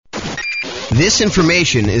This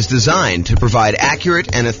information is designed to provide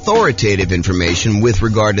accurate and authoritative information with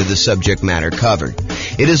regard to the subject matter covered.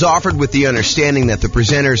 It is offered with the understanding that the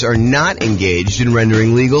presenters are not engaged in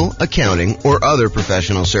rendering legal, accounting, or other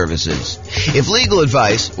professional services. If legal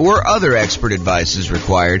advice or other expert advice is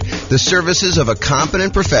required, the services of a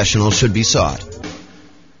competent professional should be sought.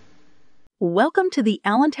 Welcome to the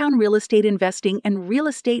Allentown Real Estate Investing and Real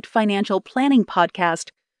Estate Financial Planning Podcast.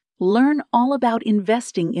 Learn all about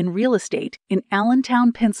investing in real estate in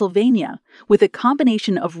Allentown, Pennsylvania, with a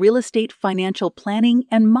combination of real estate financial planning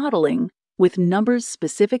and modeling with numbers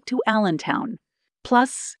specific to Allentown,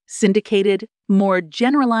 plus syndicated, more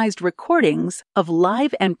generalized recordings of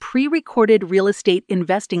live and pre-recorded real estate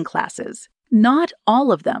investing classes, not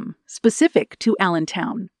all of them specific to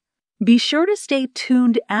Allentown. Be sure to stay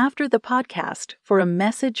tuned after the podcast for a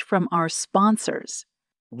message from our sponsors.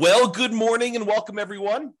 Well, good morning and welcome,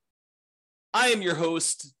 everyone. I am your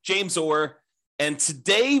host, James Orr, and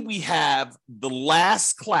today we have the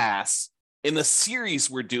last class in the series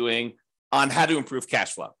we're doing on how to improve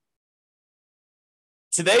cash flow.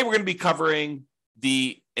 Today, we're going to be covering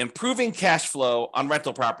the improving cash flow on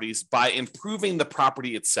rental properties by improving the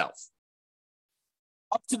property itself.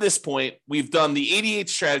 Up to this point, we've done the 88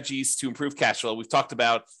 strategies to improve cash flow. We've talked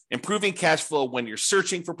about improving cash flow when you're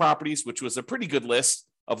searching for properties, which was a pretty good list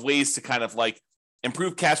of ways to kind of like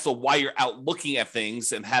improve cash flow while you're out looking at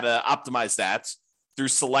things and how to optimize that through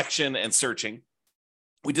selection and searching.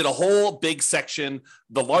 We did a whole big section,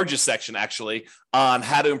 the largest section actually, on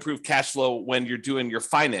how to improve cash flow when you're doing your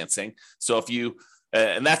financing. So if you,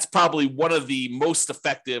 and that's probably one of the most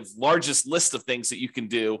effective, largest list of things that you can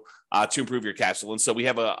do to improve your cash flow. And so we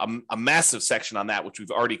have a massive section on that, which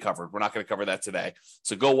we've already covered. We're not going to cover that today.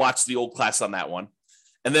 So go watch the old class on that one.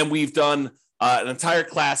 And then we've done an entire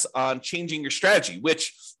class on changing your strategy,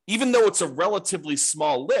 which even though it's a relatively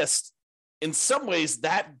small list, in some ways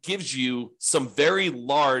that gives you some very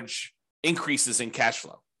large increases in cash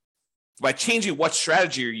flow. By changing what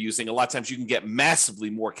strategy you're using, a lot of times you can get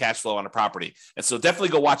massively more cash flow on a property. And so definitely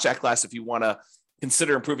go watch that class if you want to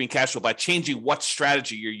consider improving cash flow by changing what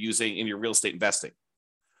strategy you're using in your real estate investing.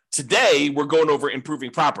 Today, we're going over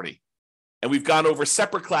improving property. And we've gone over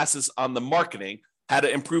separate classes on the marketing, how to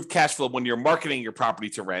improve cash flow when you're marketing your property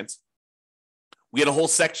to rent. We had a whole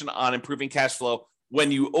section on improving cash flow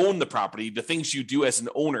when you own the property, the things you do as an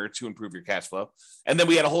owner to improve your cash flow. And then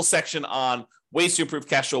we had a whole section on ways to improve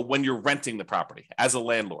cash flow when you're renting the property as a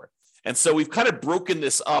landlord. And so we've kind of broken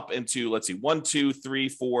this up into, let's see, 1, 2, 3,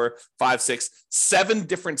 4, 5, 6, 7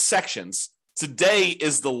 different sections. Today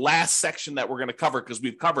is the last section that we're going to cover because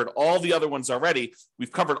we've covered all the other ones already.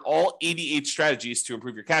 We've covered all 88 strategies to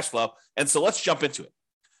improve your cash flow. And so let's jump into it.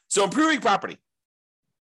 So improving property.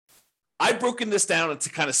 I've broken this down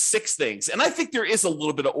into kind of 6 things. And I think there is a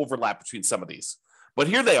little bit of overlap between some of these. But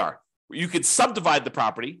here they are. You could subdivide the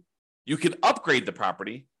property. You could upgrade the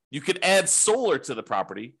property. You could add solar to the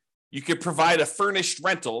property. You could provide a furnished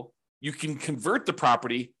rental. You can convert the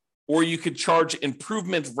property, or you could charge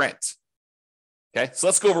improvement rent. Okay, so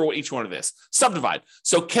let's go over what each one of this. Subdivide.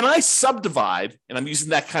 So can I subdivide, and I'm using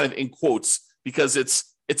that kind of in quotes because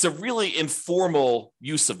it's a really informal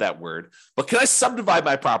use of that word, but can I subdivide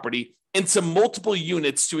my property into multiple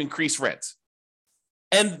units to increase rent?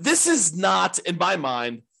 And this is not, in my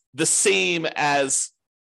mind, the same as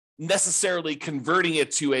necessarily converting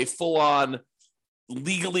it to a full-on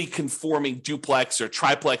legally conforming duplex or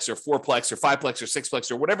triplex or fourplex or fiveplex or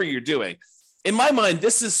sixplex or whatever you're doing. In my mind,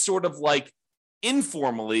 this is sort of like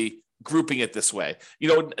informally grouping it this way. You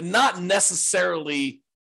know, not necessarily,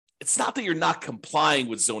 it's not that you're not complying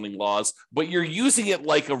with zoning laws, but you're using it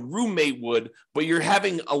like a roommate would, but you're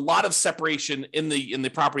having a lot of separation in the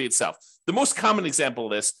property itself. The most common example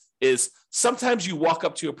of this is sometimes you walk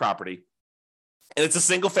up to a property and it's a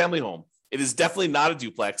single family home. It is definitely not a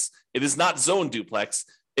duplex. It is not zoned duplex.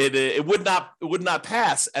 It would not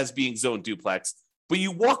pass as being zoned duplex, but you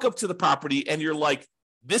walk up to the property and you're like,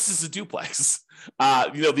 this is a duplex.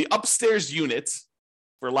 The upstairs unit,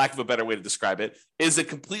 for lack of a better way to describe it, is a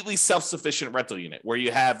completely self-sufficient rental unit where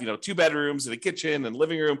you have, 2 bedrooms and a kitchen and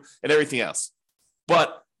living room and everything else.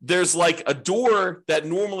 But there's like a door that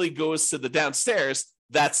normally goes to the downstairs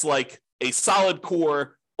that's like a solid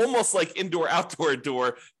core, almost like indoor-outdoor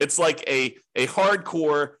door. It's like a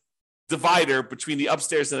hardcore divider between the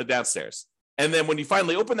upstairs and the downstairs. And then when you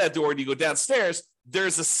finally open that door and you go downstairs,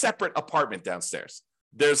 there's a separate apartment downstairs.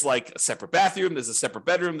 There's like a separate bathroom, there's a separate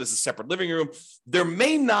bedroom, there's a separate living room. There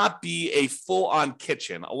may not be a full-on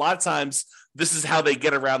kitchen. A lot of times, this is how they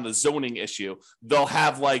get around the zoning issue. They'll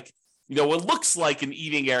have like, what looks like an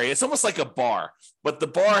eating area. It's almost like a bar, but the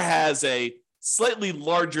bar has a slightly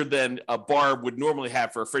larger than a bar would normally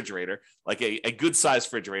have for a refrigerator, like a good sized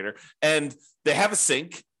refrigerator. And they have a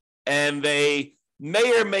sink, and they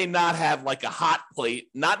may or may not have like a hot plate,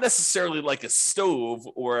 not necessarily like a stove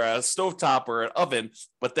or a stovetop or an oven,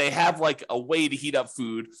 but they have like a way to heat up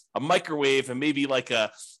food, a microwave, and maybe like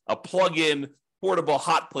a plug-in portable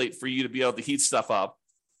hot plate for you to be able to heat stuff up.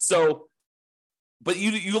 So, but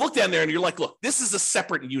you look down there and you're like, look, this is a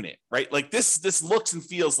separate unit, right? Like this looks and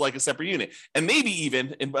feels like a separate unit. And maybe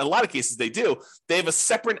even in a lot of cases they have a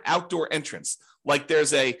separate outdoor entrance. Like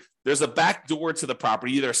there's a back door to the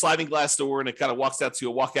property, either a sliding glass door and it kind of walks out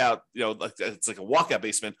to a walkout, like it's like a walkout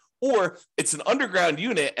basement, or it's an underground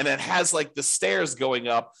unit and it has like the stairs going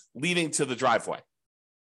up leading to the driveway.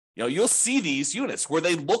 You'll see these units where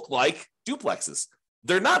they look like duplexes.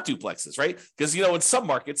 They're not duplexes, right? Because, in some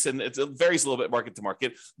markets, and it varies a little bit market to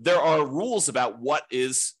market, there are rules about what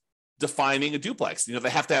is defining a duplex. They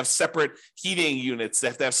have to have separate heating units. They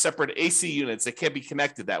have to have separate AC units. They can't be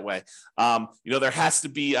connected that way. There has to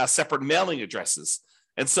be separate mailing addresses.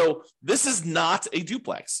 And so this is not a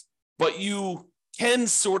duplex, but you can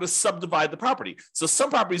sort of subdivide the property. So some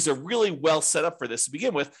properties are really well set up for this to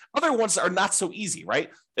begin with. Other ones are not so easy,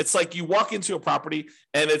 right? It's like you walk into a property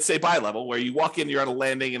and it's a bi-level where you walk in, you're on a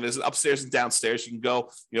landing and there's an upstairs and downstairs. You can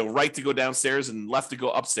go, right to go downstairs and left to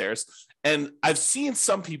go upstairs. And I've seen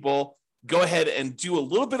some people go ahead and do a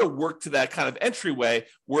little bit of work to that kind of entryway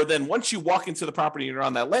where then once you walk into the property and you're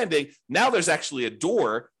on that landing, now there's actually a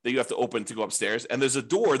door that you have to open to go upstairs. And there's a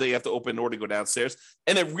door that you have to open in order to go downstairs.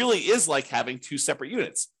 And it really is like having two separate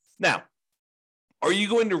units. Now, are you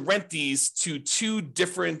going to rent these to two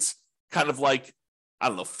different kind of like,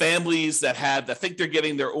 families that think they're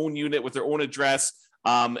getting their own unit with their own address?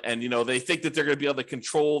 And they think that they're going to be able to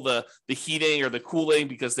control the heating or the cooling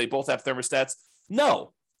because they both have thermostats.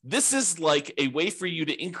 No. This is like a way for you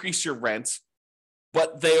to increase your rent,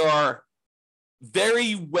 but they are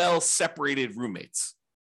very well separated roommates.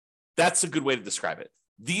 That's a good way to describe it.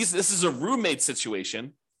 This is a roommate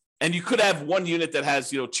situation, and you could have one unit that has,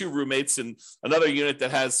 two roommates and another unit that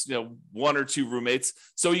has, one or two roommates.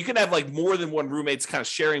 So you can have like more than one roommates kind of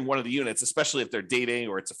sharing one of the units, especially if they're dating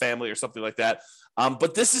or it's a family or something like that.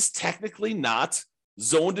 But this is technically not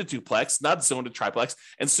zoned to duplex, not zoned to triplex.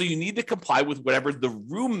 And so you need to comply with whatever the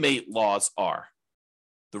roommate laws are.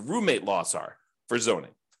 The roommate laws are for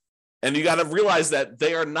zoning. And you got to realize that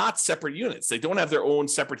they are not separate units. They don't have their own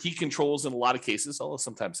separate heat controls in a lot of cases, although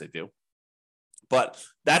sometimes they do. But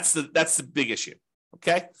that's the big issue.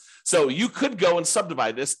 Okay. So you could go and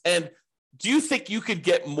subdivide this. And do you think you could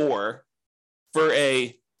get more for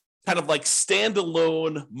a kind of like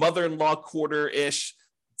standalone mother-in-law quarter-ish,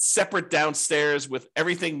 separate downstairs with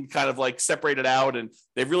everything kind of like separated out, and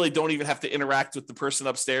they really don't even have to interact with the person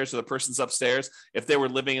upstairs or the person's upstairs if they were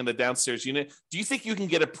living in the downstairs unit? Do you think you can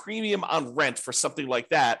get a premium on rent for something like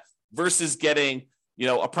that versus getting,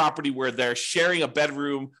 a property where they're sharing a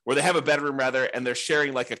bedroom, where they have a bedroom rather, and they're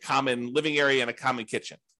sharing like a common living area and a common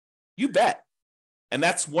kitchen? You bet. And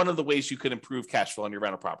that's one of the ways you could improve cash flow on your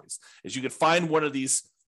rental properties, is you could find one of these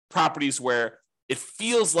properties where it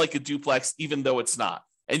feels like a duplex, even though it's not.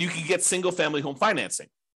 And you can get single family home financing,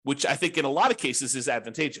 which I think in a lot of cases is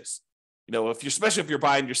advantageous. Especially if you're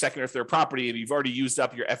buying your second or third property and you've already used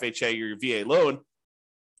up your FHA or your VA loan,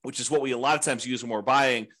 which is what we a lot of times use when we're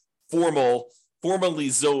buying formally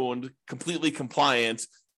zoned, completely compliant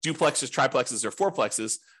duplexes, triplexes, or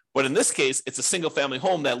fourplexes. But in this case, it's a single family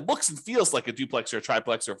home that looks and feels like a duplex or a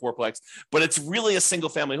triplex or a fourplex, but it's really a single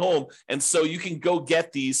family home. And so you can go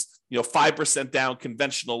get these, 5% down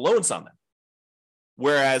conventional loans on them.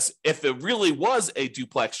 Whereas if it really was a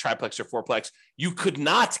duplex, triplex, or fourplex, you could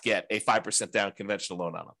not get a 5% down conventional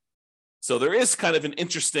loan on them. So there is kind of an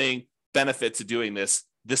interesting benefit to doing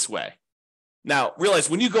this way. Now, realize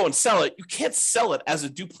when you go and sell it, you can't sell it as a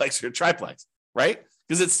duplex or a triplex, right?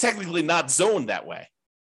 Because it's technically not zoned that way.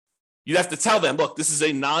 You'd have to tell them, look, this is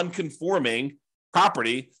a non-conforming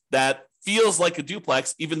property that feels like a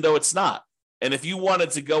duplex, even though it's not. And if you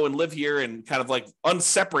wanted to go and live here and kind of like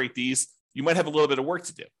unseparate these, you might have a little bit of work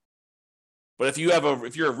to do. But if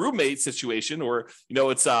you're a roommate situation, or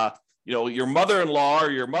it's your mother-in-law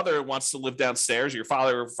or your mother wants to live downstairs, or your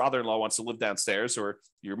father-in-law wants to live downstairs, or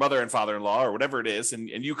your mother and father-in-law, or whatever it is, and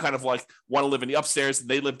you kind of like want to live in the upstairs and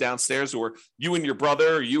they live downstairs, or you and your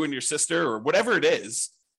brother, or you and your sister, or whatever it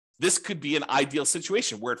is, this could be an ideal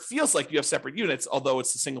situation where it feels like you have separate units, although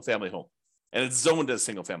it's a single-family home and it's zoned as a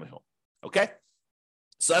single-family home. Okay,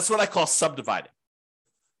 so that's what I call subdividing.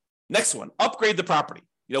 Next one, upgrade the property.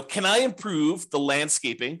 Can I improve the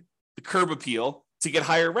landscaping, the curb appeal to get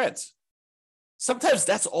higher rents? Sometimes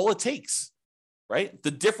that's all it takes, right?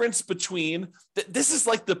 The difference between, this is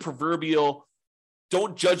like the proverbial,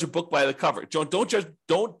 don't judge a book by the cover.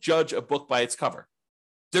 Don't judge a book by its cover.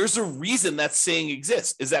 There's a reason that saying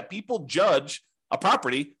exists, is that people judge a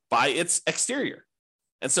property by its exterior.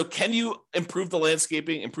 And so can you improve the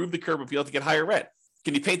landscaping, improve the curb appeal to get higher rent?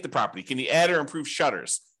 Can you paint the property? Can you add or improve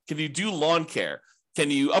shutters? Can you do lawn care? Can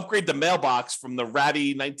you upgrade the mailbox from the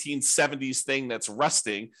ratty 1970s thing that's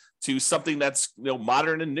rusting to something that's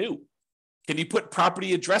modern and new? Can you put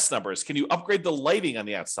property address numbers? Can you upgrade the lighting on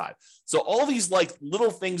the outside? So all these like little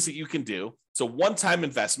things that you can do. It's a one-time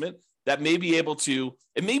investment that may be able to,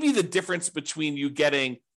 it may be the difference between you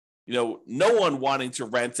getting, no one wanting to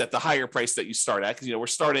rent at the higher price that you start at. Because, we're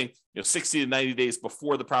starting, 60 to 90 days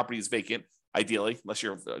before the property is vacant, ideally, unless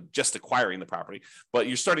you're just acquiring the property. But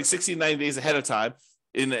you're starting 60 to 90 days ahead of time,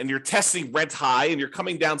 and you're testing rent high, and you're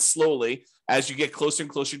coming down slowly as you get closer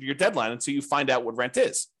and closer to your deadline until you find out what rent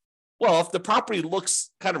is. Well, if the property looks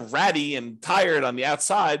kind of ratty and tired on the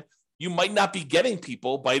outside, you might not be getting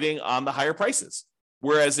people biting on the higher prices.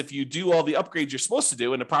 Whereas if you do all the upgrades you're supposed to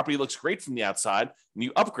do and the property looks great from the outside and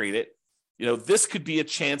you upgrade it, this could be a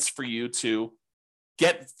chance for you to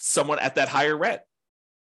get someone at that higher rent.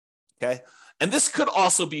 Okay. And this could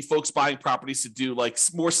also be folks buying properties to do like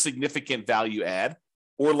more significant value add,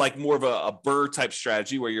 or like more of a BRRRR type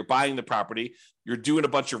strategy where you're buying the property, you're doing a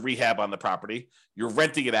bunch of rehab on the property, you're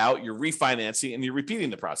renting it out, you're refinancing, and you're repeating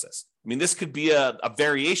the process. I mean, this could be a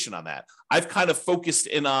variation on that. I've kind of focused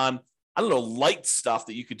in on, light stuff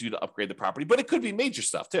that you could do to upgrade the property, but it could be major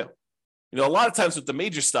stuff too. A lot of times with the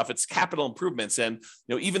major stuff, it's capital improvements. And,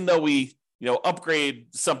 even though we, upgrade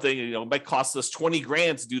something, it might cost us 20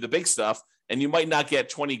 grand to do the big stuff, and you might not get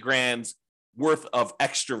 20 grand worth of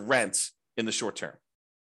extra rent in the short term.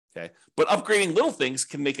 Okay. But upgrading little things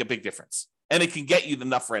can make a big difference, and it can get you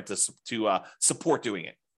enough rent to support doing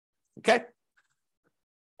it. Okay.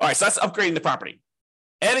 All right. So that's upgrading the property.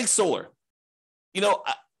 Adding solar.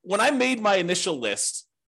 When I made my initial list,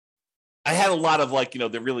 I had a lot of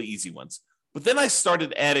the really easy ones. But then I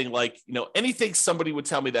started adding anything somebody would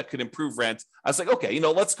tell me that could improve rent. I was like, okay,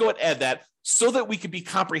 let's go and add that so that we could be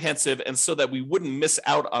comprehensive and so that we wouldn't miss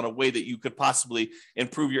out on a way that you could possibly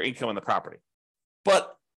improve your income on the property.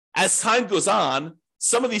 But as time goes on,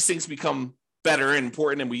 some of these things become better and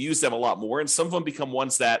important, and we use them a lot more. And some of them become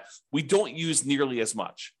ones that we don't use nearly as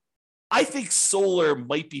much. I think solar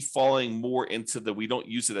might be falling more into we don't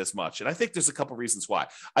use it as much. And I think there's a couple of reasons why.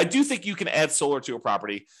 I do think you can add solar to a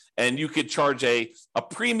property and you could charge a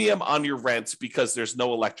premium on your rent because there's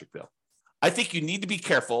no electric bill. I think you need to be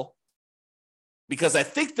careful because I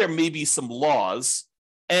think there may be some laws,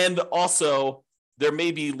 and also there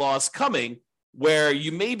may be laws coming where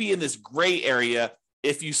you may be in this gray area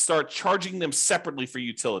if you start charging them separately for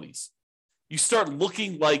utilities. You start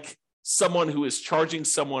looking like someone who is charging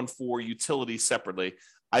someone for utilities separately.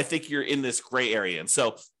 I think you're in this gray area. And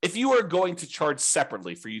so if you are going to charge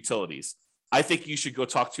separately for utilities, I think you should go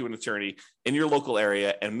talk to an attorney in your local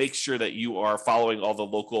area and make sure that you are following all the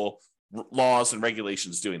local laws and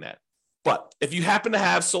regulations doing that. But if you happen to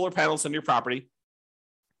have solar panels on your property,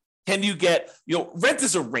 can you get, rent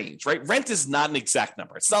is a range, right? Rent is not an exact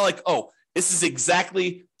number. It's not like, oh, this is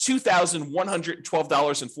exactly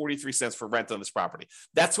 $2,112.43 for rent on this property.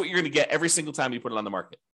 That's what you're going to get every single time you put it on the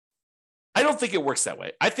market. I don't think it works that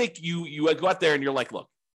way. I think you go out there and you're like, look,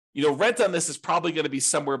 rent on this is probably going to be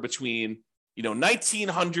somewhere between,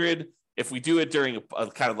 $1,900 if we do it during a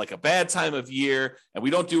kind of like a bad time of year and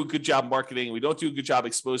we don't do a good job marketing, we don't do a good job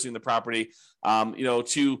exposing the property,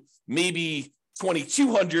 to maybe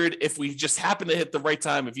 $2,200 if we just happen to hit the right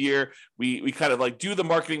time of year. We kind of do the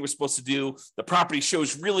marketing we're supposed to do. The property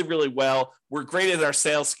shows really, really well. We're great at our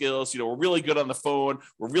sales skills. We're really good on the phone.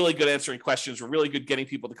 We're really good answering questions. We're really good getting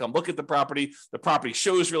people to come look at the property. The property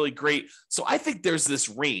shows really great. So I think there's this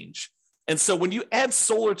range. And so when you add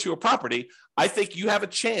solar to a property, I think you have a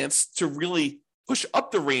chance to really push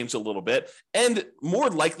up the range a little bit and more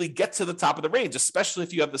likely get to the top of the range, especially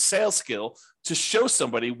if you have the sales skill to show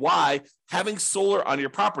somebody why having solar on your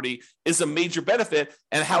property is a major benefit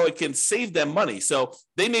and how it can save them money. So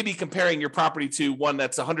they may be comparing your property to one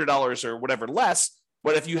that's $100 or whatever less,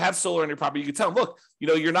 but if you have solar on your property, you can tell them, look,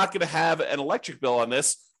 you're not going to have an electric bill on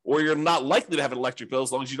this, or you're not likely to have an electric bill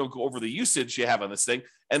as long as you don't go over the usage you have on this thing.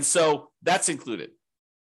 And so that's included.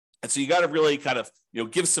 And so you got to really kind of,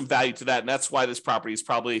 give some value to that. And that's why this property is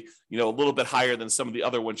probably, a little bit higher than some of the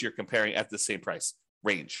other ones you're comparing at the same price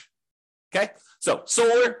range. Okay. So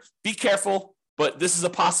solar, be careful, but this is a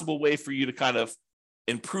possible way for you to kind of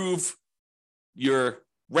improve your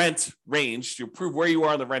rent range to prove where you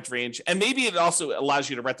are on the rent range. And maybe it also allows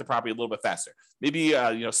you to rent the property a little bit faster. Maybe,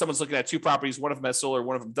 someone's looking at two properties, one of them has solar,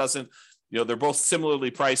 one of them doesn't. They're both similarly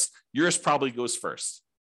priced. Yours probably goes first,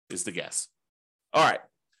 is the guess. All right,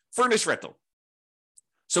 furnished rental.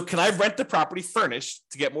 So can I rent the property furnished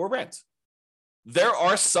to get more rent? There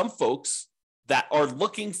are some folks that are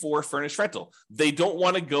looking for furnished rental. They don't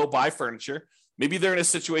want to go buy furniture. Maybe they're in a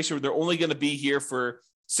situation where they're only going to be here for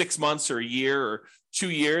 6 months or a year or 2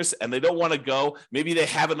 years, and they don't want to go. Maybe they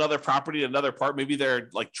have another property, another part. Maybe they're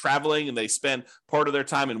like traveling and they spend part of their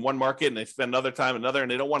time in one market and they spend another time in another, and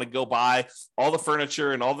they don't want to go buy all the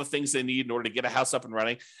furniture and all the things they need in order to get a house up and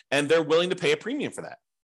running. And they're willing to pay a premium for that.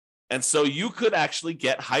 And so you could actually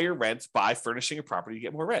get higher rent by furnishing a property to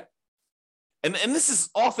get more rent. And this is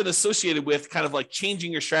often associated with kind of like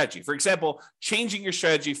changing your strategy. For example, changing your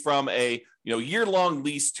strategy from a year-long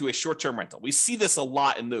lease to a short-term rental. We see this a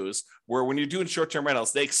lot in those where when you're doing short-term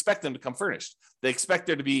rentals, they expect them to come furnished. They expect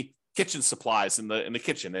there to be kitchen supplies in the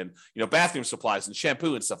kitchen and bathroom supplies and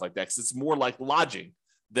shampoo and stuff like that. Because it's more like lodging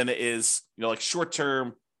than it is like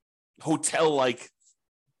short-term hotel-like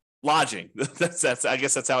lodging. That's I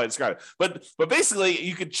guess that's how I describe it. But basically,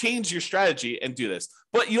 you could change your strategy and do this.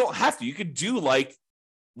 But you don't have to. You could do like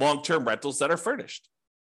long-term rentals that are furnished.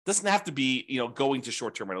 It doesn't have to be going to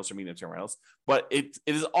short-term rentals or medium-term rentals, but it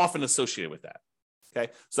is often associated with that.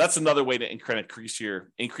 Okay, so that's another way to increase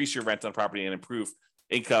your rent on property and improve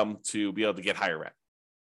income to be able to get higher rent.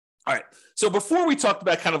 All right. So before we talked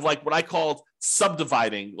about kind of like what I called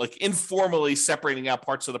subdividing, like informally separating out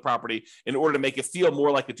parts of the property in order to make it feel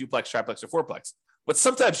more like a duplex, triplex, or fourplex. But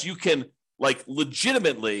sometimes you can like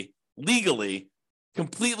legitimately, legally,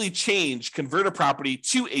 completely convert a property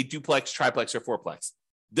to a duplex, triplex, or fourplex.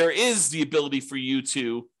 There is the ability for you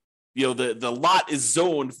to, the lot is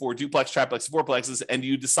zoned for duplex, triplex, fourplexes, and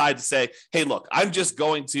you decide to say, hey, look, I'm just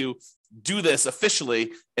going to do this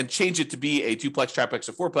officially and change it to be a duplex, triplex,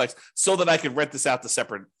 or fourplex so that I can rent this out to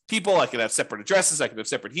separate people. I can have separate addresses. I can have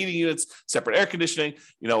separate heating units, separate air conditioning.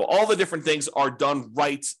 All the different things are done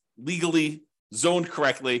right, legally, zoned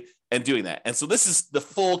correctly, and doing that. And so this is the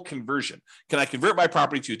full conversion. Can I convert my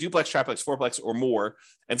property to a duplex, triplex, fourplex, or more?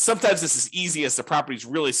 And sometimes this is easy as the property is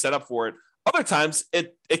really set up for it. Other times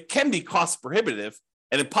it can be cost prohibitive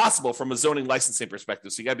and impossible from a zoning licensing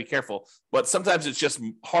perspective. So you got to be careful, but sometimes it's just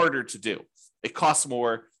harder to do. It costs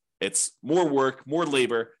more, it's more work, more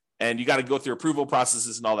labor, and you got to go through approval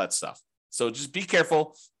processes and all that stuff. So just be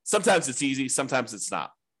careful. Sometimes it's easy, sometimes it's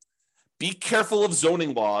not. Be careful of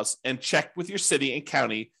zoning laws and check with your city and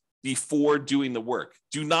county before doing the work.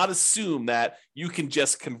 Do not assume that you can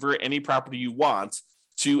just convert any property you want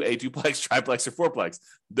to a duplex, triplex, or fourplex.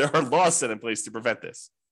 There are laws set in place to prevent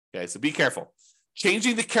this. Okay, so be careful.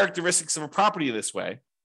 Changing the characteristics of a property this way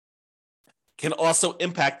can also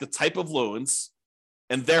impact the type of loans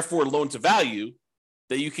and therefore loan to value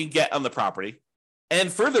that you can get on the property.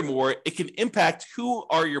 And furthermore, it can impact who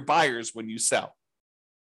are your buyers when you sell.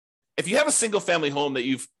 If you have a single family home that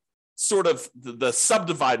you've sort of the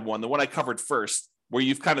subdivide one, the one I covered first, where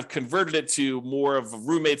you've kind of converted it to more of a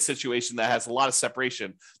roommate situation that has a lot of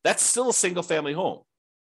separation, that's still a single family home.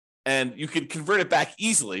 And you can convert it back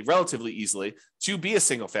easily, relatively easily, to be a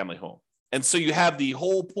single family home. And so you have the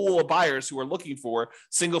whole pool of buyers who are looking for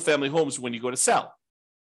single family homes when you go to sell.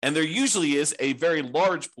 And there usually is a very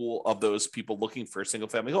large pool of those people looking for single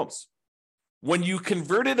family homes. When you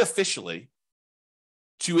convert it officially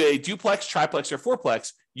to a duplex, triplex, or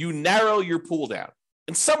fourplex, you narrow your pool down.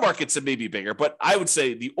 In some markets, it may be bigger, but I would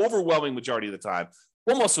say the overwhelming majority of the time,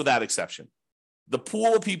 almost without exception, the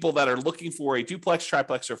pool of people that are looking for a duplex,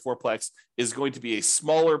 triplex, or fourplex is going to be a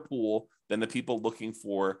smaller pool than the people looking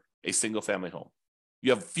for a single family home.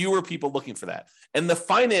 You have fewer people looking for that. And the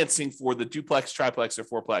financing for the duplex, triplex, or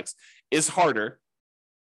fourplex is harder,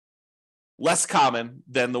 less common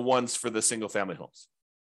than the ones for the single family homes.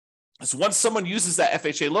 So once someone uses that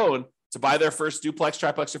FHA loan to buy their first duplex,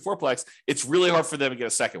 triplex, or fourplex, it's really hard for them to get a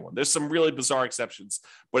second one. There's some really bizarre exceptions,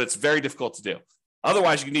 but it's very difficult to do.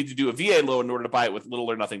 Otherwise, you need to do a VA loan in order to buy it with little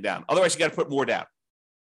or nothing down. Otherwise, you got to put more down.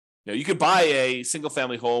 You could buy a single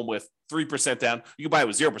family home with 3% down. You can buy it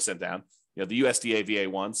with 0% down. The USDA VA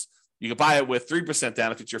ones. You can buy it with 3%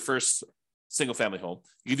 down if it's your first single family home.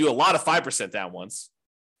 You can do a lot of 5% down ones.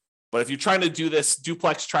 But if you're trying to do this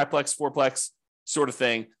duplex, triplex, fourplex sort of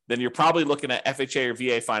thing, then you're probably looking at FHA or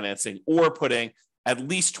VA financing or putting at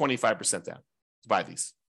least 25% down to buy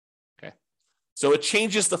these. Okay. So it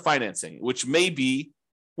changes the financing, which may be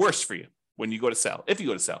worse for you when you go to sell, if you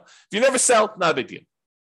go to sell. If you never sell, not a big deal.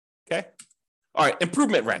 Okay. All right.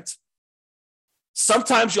 Improvement rent.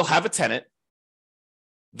 Sometimes you'll have a tenant.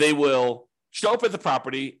 They will show up at the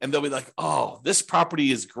property and they'll be like, oh, this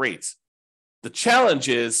property is great. The challenge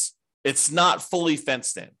is it's not fully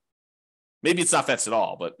fenced in. Maybe it's not fenced at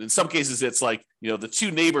all, but in some cases it's like, the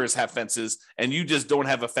two neighbors have fences and you just don't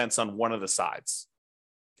have a fence on one of the sides.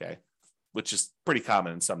 Okay. Which is pretty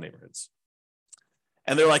common in some neighborhoods.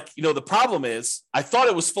 And they're like, the problem is I thought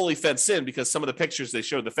it was fully fenced in because some of the pictures they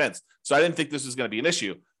showed the fence. So I didn't think this was going to be an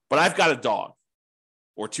issue, but I've got a dog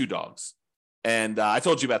or two dogs. And I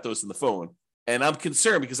told you about those on the phone. And I'm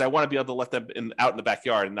concerned because I want to be able to let them out in the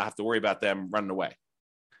backyard and not have to worry about them running away.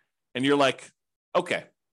 And you're like, okay,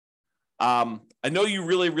 I know you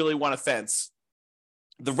really, really want a fence.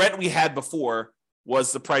 The rent we had before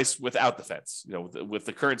was the price without the fence, with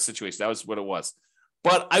the current situation. That was what it was.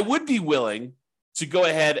 But I would be willing to go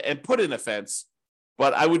ahead and put in a fence,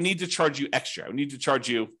 but I would need to charge you extra. I would need to charge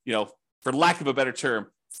you, for lack of a better term,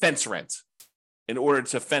 fence rent in order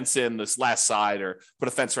to fence in this last side or put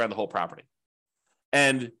a fence around the whole property.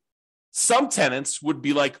 And some tenants would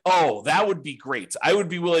be like, oh, that would be great. I would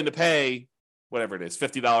be willing to pay whatever it is,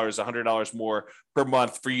 $50, $100 more per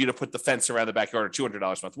month for you to put the fence around the backyard, or $200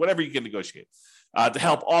 a month, whatever you can negotiate, to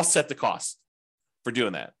help offset the cost for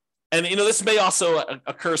doing that. And, this may also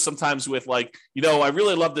occur sometimes with like, I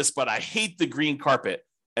really love this, but I hate the green carpet.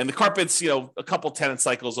 And the carpet's, a couple tenant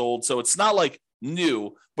cycles old. So it's not like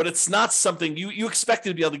new, but it's not something you expect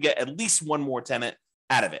to be able to get at least one more tenant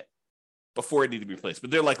out of it before it needed to be replaced.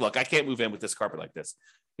 But they're like, look, I can't move in with this carpet like this.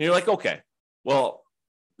 And you're like, okay, well,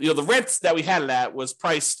 the rent that we had it at was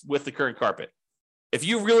priced with the current carpet. If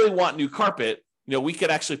you really want new carpet, we could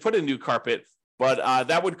actually put in new carpet, but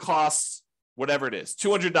that would cost whatever it is,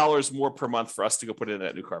 $200 more per month for us to go put in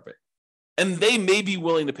that new carpet. And they may be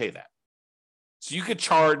willing to pay that. So you could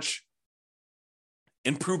charge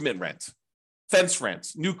improvement rent, fence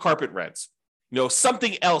rent, new carpet rent,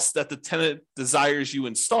 something else that the tenant desires you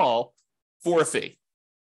install for a fee.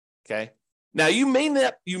 Okay. Now you may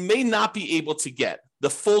not be able to get the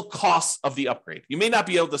full cost of the upgrade. You may not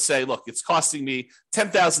be able to say, look, it's costing me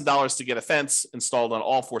 $10,000 to get a fence installed on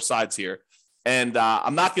all four sides here. And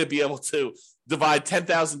I'm not going to be able to divide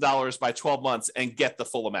 $10,000 by 12 months and get the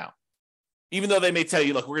full amount. Even though they may tell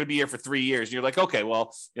you, look, we're going to be here for 3 years. And you're like, okay,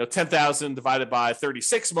 well, 10,000 divided by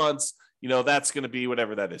 36 months, that's going to be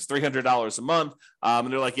whatever that is, $300 a month.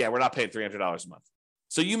 And they're like, yeah, we're not paying $300 a month.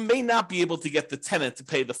 So you may not be able to get the tenant to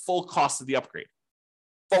pay the full cost of the upgrade.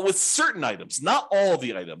 But with certain items, not all of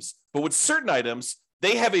the items, but with certain items,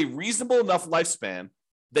 they have a reasonable enough lifespan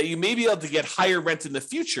that you may be able to get higher rent in the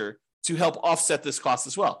future to help offset this cost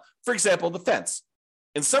as well. For example, the fence.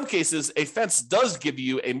 In some cases, a fence does give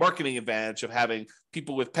you a marketing advantage of having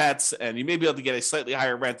people with pets, and you may be able to get a slightly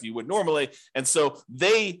higher rent than you would normally. And so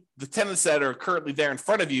the tenants that are currently there in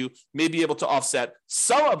front of you may be able to offset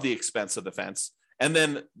some of the expense of the fence. And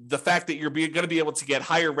then the fact that you're going to be able to get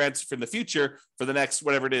higher rents for the future for the next,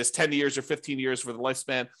 whatever it is, 10 years or 15 years for the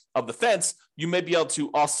lifespan of the fence, you may be able to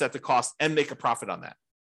offset the cost and make a profit on that.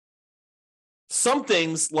 Some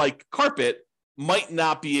things like carpet might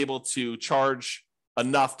not be able to charge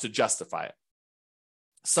enough to justify it.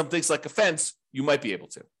 Some things like a fence, you might be able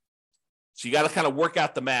to. So you got to kind of work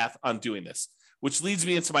out the math on doing this, which leads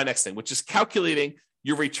me into my next thing, which is calculating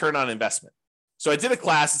your return on investment. So I did a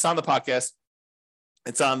class, it's on the podcast.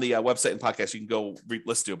 It's on the website and podcast. You can go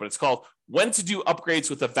listen to it, but it's called When to Do Upgrades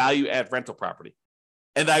with a Value Add Rental Property.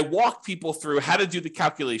 And I walk people through how to do the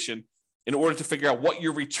calculation in order to figure out what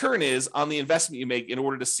your return is on the investment you make in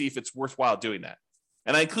order to see if it's worthwhile doing that.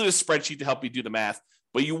 And I include a spreadsheet to help you do the math,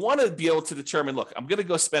 but you want to be able to determine, look, I'm going to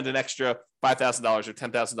go spend an extra $5,000 or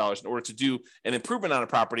 $10,000 in order to do an improvement on a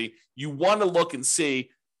property. You want to look and see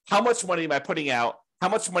how much money am I putting out? How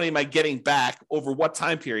much money am I getting back over what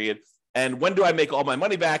time period? And when do I make all my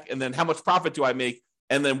money back? And then how much profit do I make?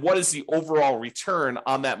 And then what is the overall return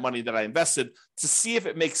on that money that I invested to see if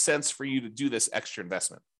it makes sense for you to do this extra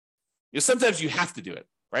investment? Sometimes you have to do it,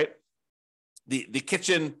 right? The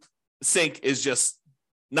kitchen sink is just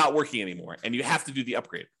not working anymore and you have to do the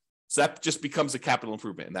upgrade. So that just becomes a capital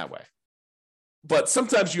improvement in that way. But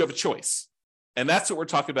sometimes you have a choice. And that's what we're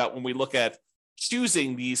talking about when we look at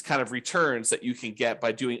choosing these kind of returns that you can get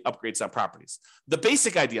by doing upgrades on properties. The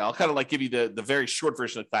basic idea, I'll kind of like give you the very short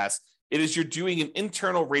version of the class. It is you're doing an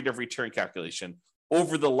internal rate of return calculation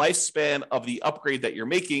over the lifespan of the upgrade that you're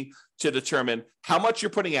making to determine how much you're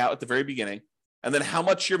putting out at the very beginning, and then how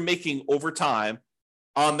much you're making over time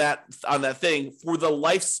on that thing for the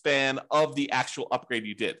lifespan of the actual upgrade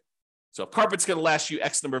you did. So if carpet's going to last you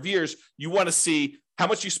X number of years, you want to see how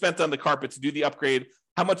much you spent on the carpet to do the upgrade,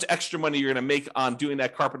 how much extra money you're going to make on doing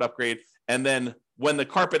that carpet upgrade, and then when the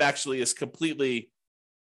carpet actually is completely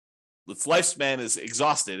its lifespan is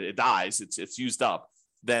exhausted, it dies, it's used up,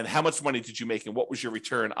 then how much money did you make and what was your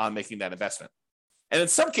return on making that investment? And in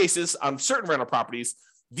some cases, on certain rental properties,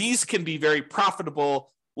 these can be very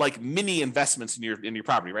profitable, like mini investments in your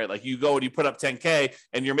property, right? Like you go and you put up 10K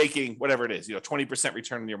and you're making whatever it is, 20%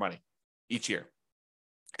 return on your money each year.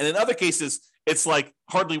 And in other cases, it's like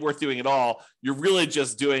hardly worth doing at all. You're really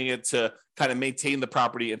just doing it to kind of maintain the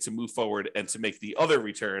property and to move forward and to make the other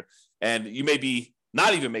return. And you may be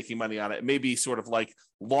not even making money on it. It may be sort of like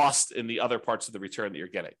lost in the other parts of the return that you're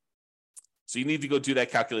getting. So you need to go do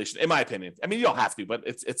that calculation, in my opinion. I mean, you don't have to, but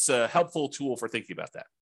it's a helpful tool for thinking about that.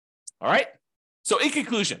 All right. So in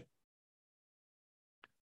conclusion,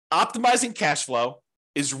 optimizing cash flow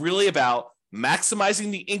is really about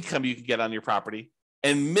maximizing the income you can get on your property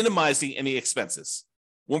and minimizing any expenses.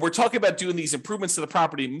 When we're talking about doing these improvements to the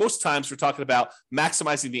property, most times we're talking about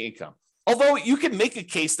maximizing the income. Although you can make a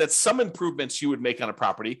case that some improvements you would make on a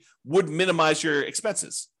property would minimize your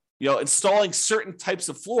expenses. Installing certain types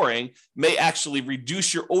of flooring may actually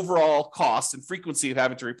reduce your overall cost and frequency of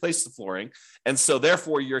having to replace the flooring. And so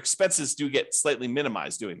therefore your expenses do get slightly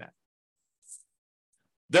minimized doing that.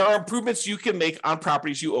 There are improvements you can make on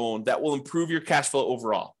properties you own that will improve your cash flow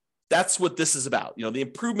overall. That's what this is about. The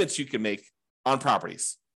improvements you can make on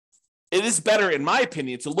properties. It is better, in my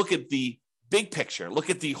opinion, to look at the big picture, look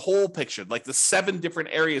at the whole picture, like the 7 different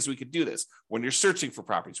areas we could do this. When you're searching for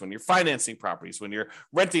properties, when you're financing properties, when you're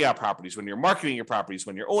renting out properties, when you're marketing your properties,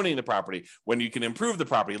 when you're owning the property, when you can improve the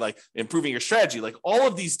property, like improving your strategy, like all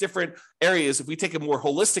of these different areas. If we take a more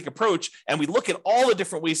holistic approach and we look at all the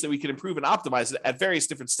different ways that we can improve and optimize it at various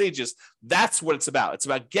different stages, that's what it's about. It's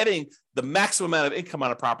about getting the maximum amount of income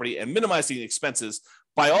on a property and minimizing the expenses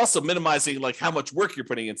by also minimizing like how much work you're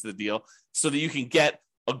putting into the deal so that you can get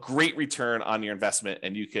a great return on your investment,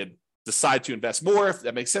 and you could decide to invest more if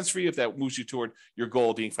that makes sense for you, if that moves you toward your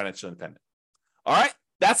goal of being financially independent. All right,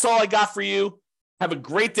 that's all I got for you. Have a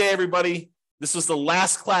great day, everybody. This was the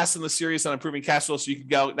last class in the series on improving cash flow, so you can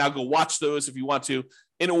go watch those if you want to,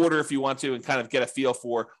 in order if you want to, and kind of get a feel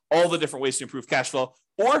for all the different ways to improve cash flow.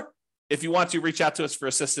 Or if you want to, reach out to us for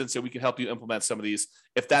assistance, and we can help you implement some of these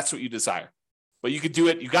if that's what you desire. But you could do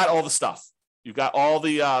it. You got all the stuff. You've got all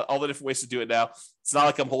the different ways to do it now. It's not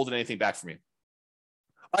like I'm holding anything back from you.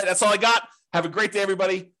 All right, that's all I got. Have a great day,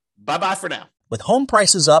 everybody. Bye-bye for now. With home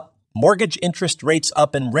prices up, mortgage interest rates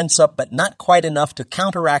up, and rents up, but not quite enough to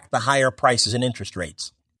counteract the higher prices and interest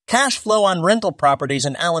rates. Cash flow on rental properties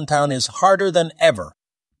in Allentown is harder than ever.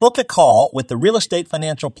 Book a call with the Real Estate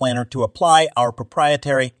Financial Planner to apply our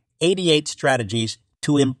proprietary 88 strategies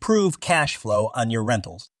to improve cash flow on your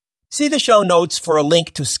rentals. See the show notes for a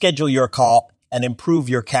link to schedule your call and improve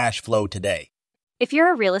your cash flow today. If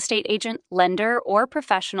you're a real estate agent, lender, or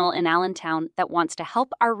professional in Allentown that wants to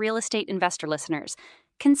help our real estate investor listeners,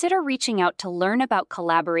 consider reaching out to learn about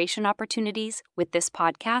collaboration opportunities with this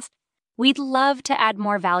podcast. We'd love to add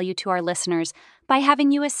more value to our listeners by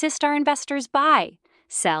having you assist our investors buy,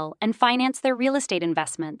 sell, and finance their real estate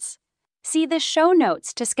investments. See the show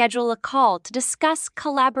notes to schedule a call to discuss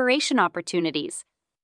collaboration opportunities.